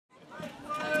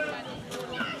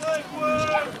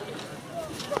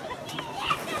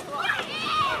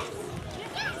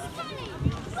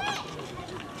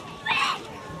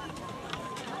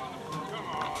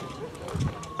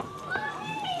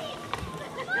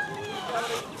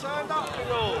turned up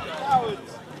at all.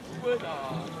 Cowards.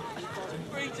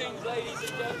 Greetings, ladies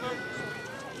and gentlemen.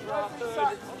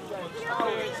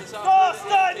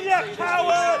 Boston, you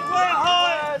coward! Where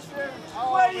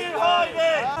are you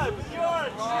hiding? You're a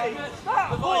cheat. That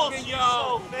horse you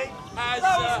sold me.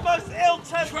 That was the most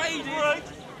ill-tempered brute.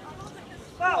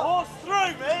 That horse threw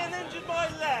me and injured my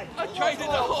leg. I traded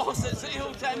a horse that's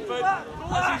ill-tempered,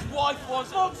 as his wife was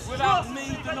without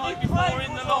me the night before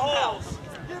in the longhouse.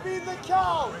 You mean the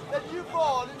cow that you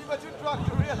bought and you went to a drug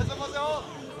career?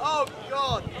 Oh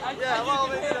God! Yeah, well,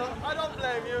 you know, I don't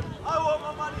blame you. I want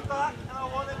my money back and I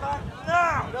want it back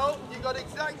now. No, you got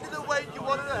exactly the weight you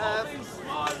wanted to have.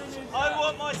 I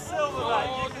want my silver back.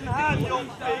 You can have your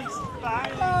piece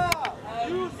back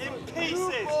in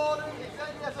pieces.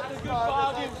 Had a good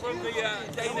bargain from the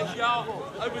Danish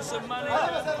Jarl over some money,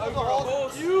 over a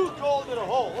horse. You called it a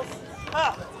horse.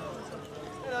 Ah,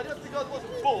 You know, just because it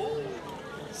wasn't bull.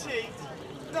 cheat.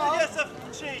 No. You're just a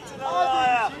cheat and a I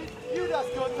liar. didn't cheat. You just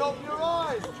couldn't open your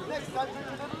eyes. Next time, drink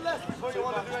a little less before you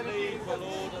want to do anything.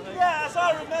 Yes, I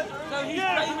remember. So he's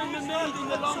blaming the mead in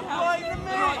the longhouse.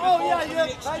 Oh yeah, you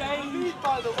have paid for meat,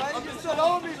 by the way. You still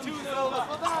owe me 2 silver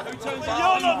for that. Who turns But out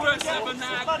you're to not be going worse to get of a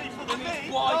nag money for the than his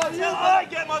meat. wife. Until I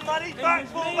get my money back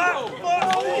for that. Oh,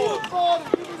 you bought it.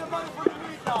 Give me the money for the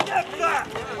meat now. Get back.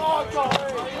 Oh, God.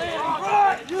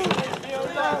 Right. You leave me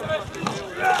alone.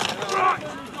 Right.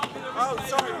 Oh,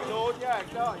 sorry, Lord. Yeah,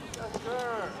 no.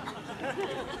 Sure.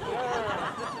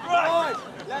 Right.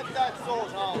 Let that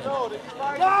sort out. Lord, if you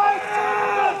like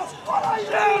Yes! what are you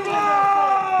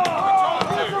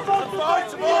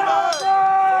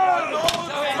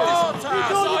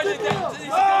Decided that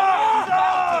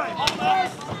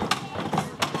this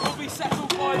will be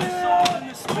settled by the sword and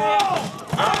the spear,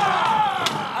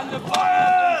 and the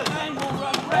blood of the men will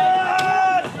run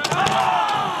red.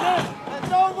 And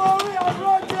don't worry, I'll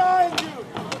run behind you.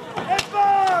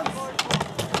 Advance!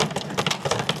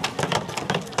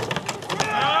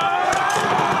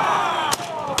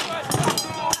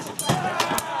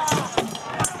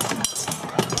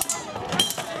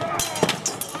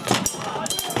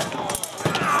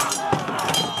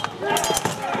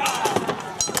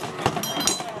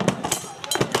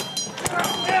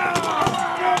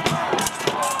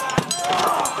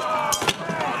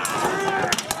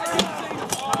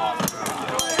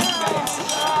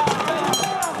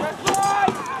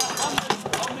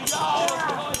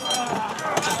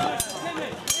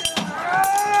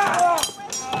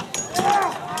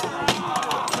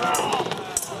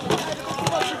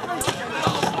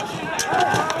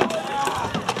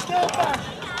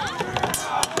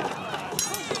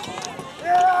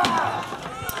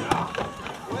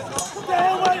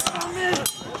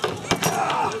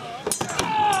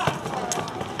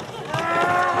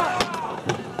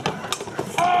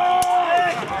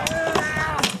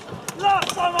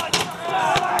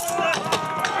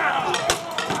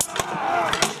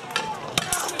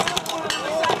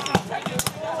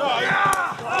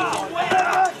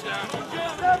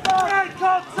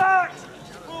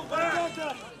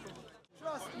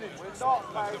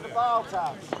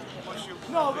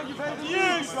 No, but you paid the meat.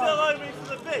 You still owe me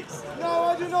for the beast. No,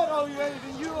 I do not owe you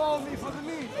anything. You owe me for the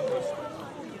meat.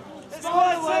 It's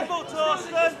quite simple,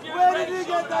 Torsten. Where did you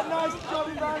get that nice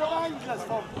jolly band of anglers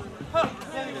from?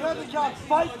 Yeah, you clearly can't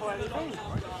fight for anything.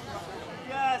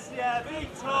 Yes, yeah,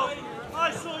 big talk.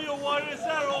 I saw your warriors,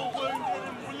 they're all wounded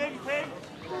and limping.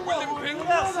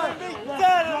 They'll soon be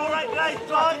dead at the rate they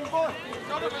fight.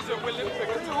 None of us are willing to.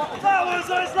 That was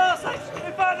his last act.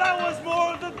 In fact, that was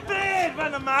more of the beard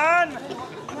than a man. Now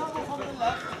from the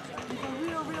left, he's a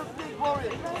real big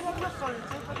warrior. No, not sorry,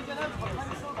 but he can have one.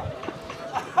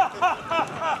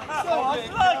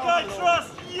 Like I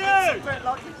trust you.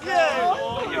 You.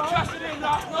 You trusted him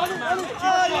last night, man.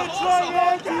 Are you trying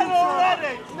again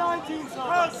already? 19, sorry.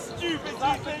 How stupid do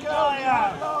you think I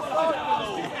am?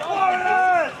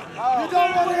 Warriors! You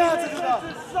don't want the answer to that.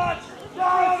 This is such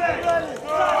garbage!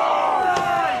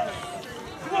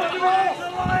 What do you want to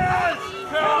liars?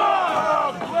 Come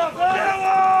on! Kill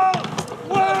all!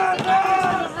 We're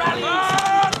done!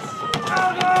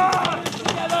 Come on!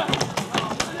 Together.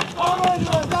 Come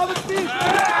on, that was me.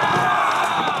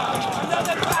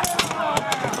 Another back.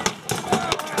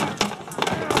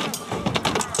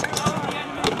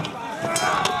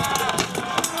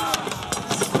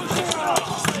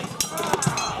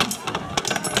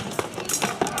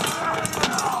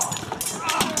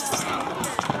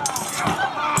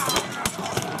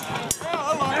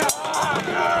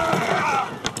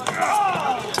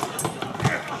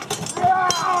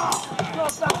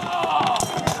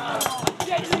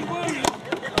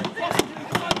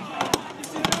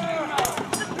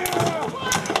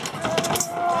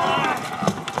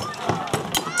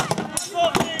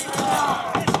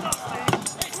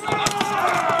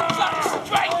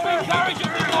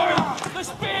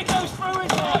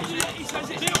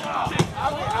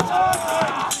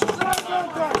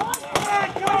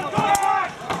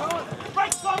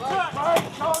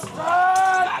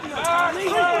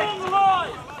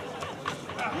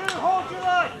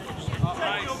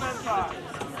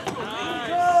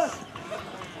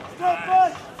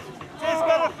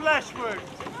 fresh wound.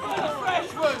 The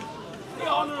fresh wound. The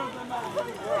honour of the man.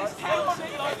 This counts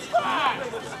it like it's mad.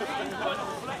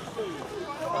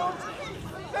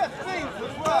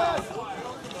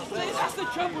 See, that's the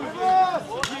trouble with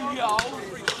you young.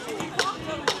 You can't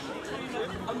tell the difference between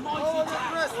a mighty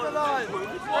Press the line.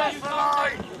 Why you can't tell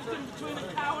the difference between a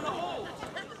cow and a horse.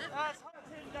 That's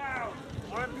him down.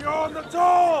 I'm beyond the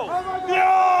door.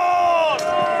 Beyond!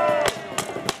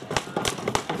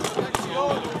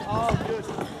 Oh, good.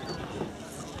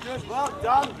 Good, well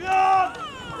done. Beyond!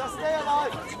 Just stay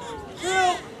alive.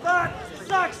 Kill that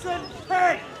Saxon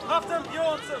pig! Have them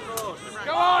beyond some more.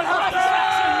 Go on, have a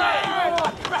Saxon, mate!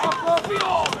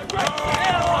 Beyond! Great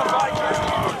kill!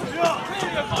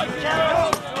 Clearly a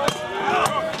Viking!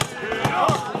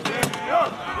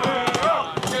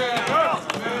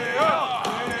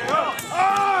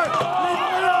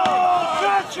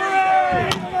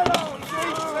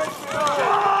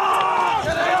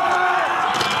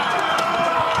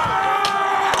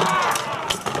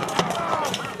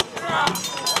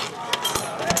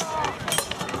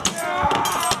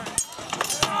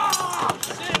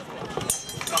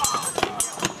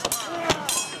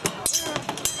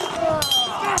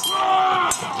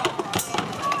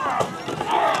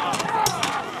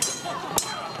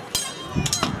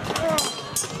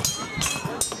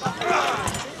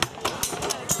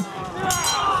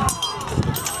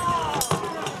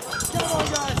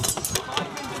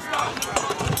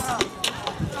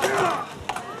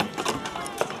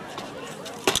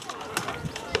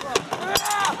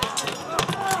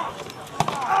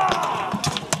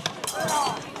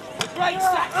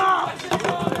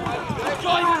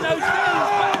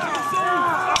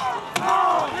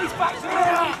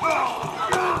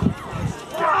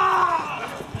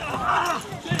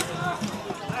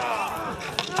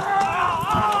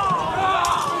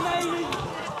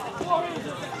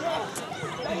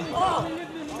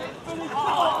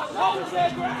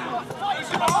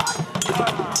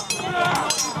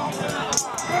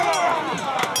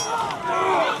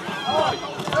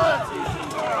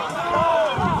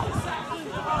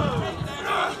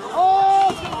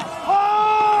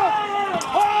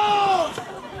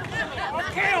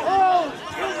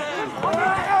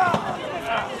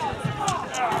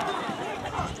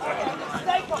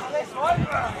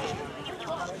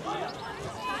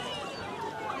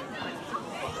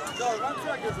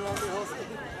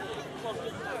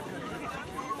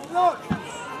 Look!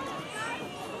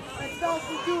 It's not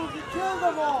to do, you killed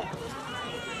them all!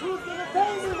 Who's gonna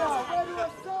pay me now? Where do I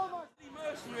so much?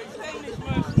 Mercenaries, Danish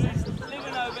mercenaries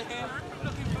living over here,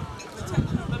 looking for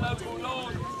protection of the local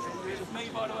laws. It's me,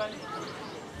 by the way.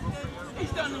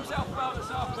 He's done himself well this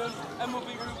afternoon and will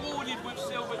be rewarded with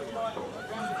silver tonight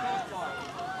from the campfire.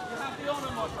 You have the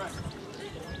honour, my friend.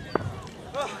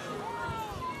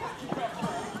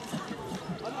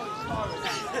 I know it's tiring.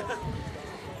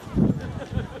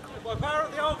 My power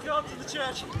at the old guard to the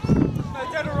church. No,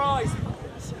 dead or rise.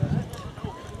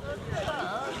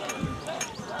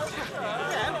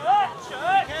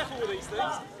 Be careful with these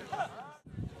things.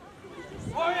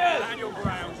 Warriors! Stand your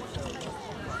ground.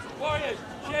 Warriors,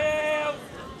 shield!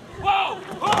 Whoa!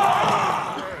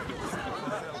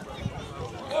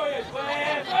 Warriors,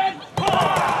 weapon!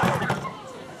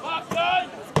 Mark gun!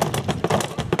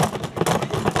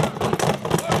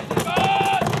 Warriors,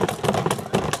 guard!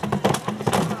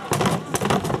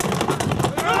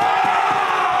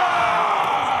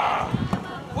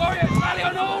 Warriors, rally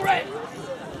on all right!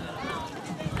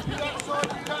 You don't side,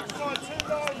 two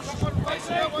lines, someone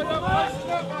facing that way, that way,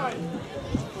 that way!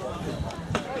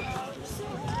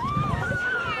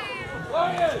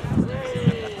 Warriors!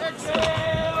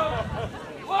 Shield!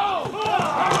 Whoa!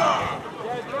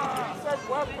 Yeah, he said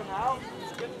weapon out.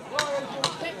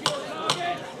 Pick your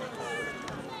target!